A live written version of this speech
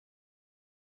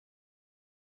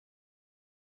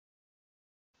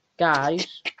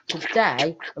Guys,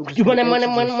 today I'm just going to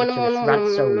introduce you to this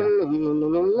Rantsona.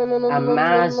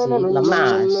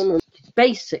 Amarylamars. It's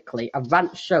basically a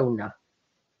Rantsona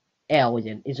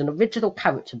alien. He's an original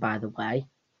character, by the way.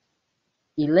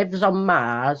 He lives on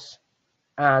Mars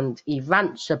and he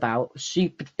rants about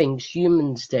stupid things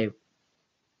humans do.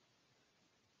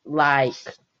 Like,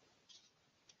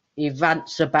 he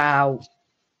rants about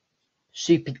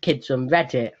stupid kids on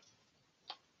Reddit.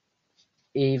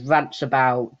 He rants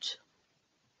about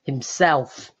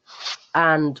himself,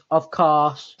 and of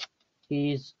course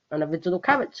he's an original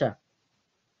character.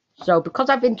 So because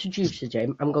I've introduced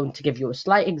him, I'm going to give you a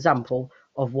slight example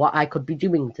of what I could be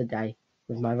doing today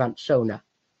with my Rantsona.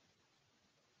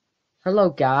 Hello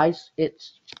guys,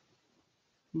 it's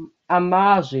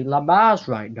amarylamars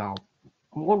right now.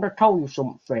 I'm going to tell you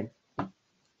something.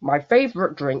 My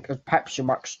favourite drink is Pepsi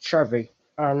Max Cherry,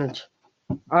 and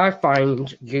I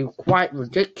find you quite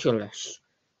ridiculous.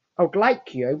 I would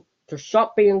like you to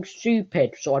stop being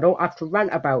stupid so I don't have to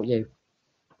rant about you.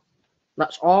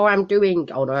 That's all I'm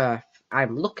doing on Earth.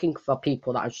 I'm looking for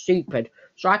people that are stupid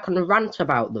so I can rant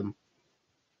about them.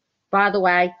 By the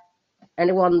way,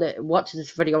 anyone that watches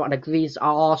this video and agrees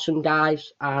are awesome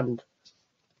guys, and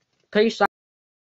peace out.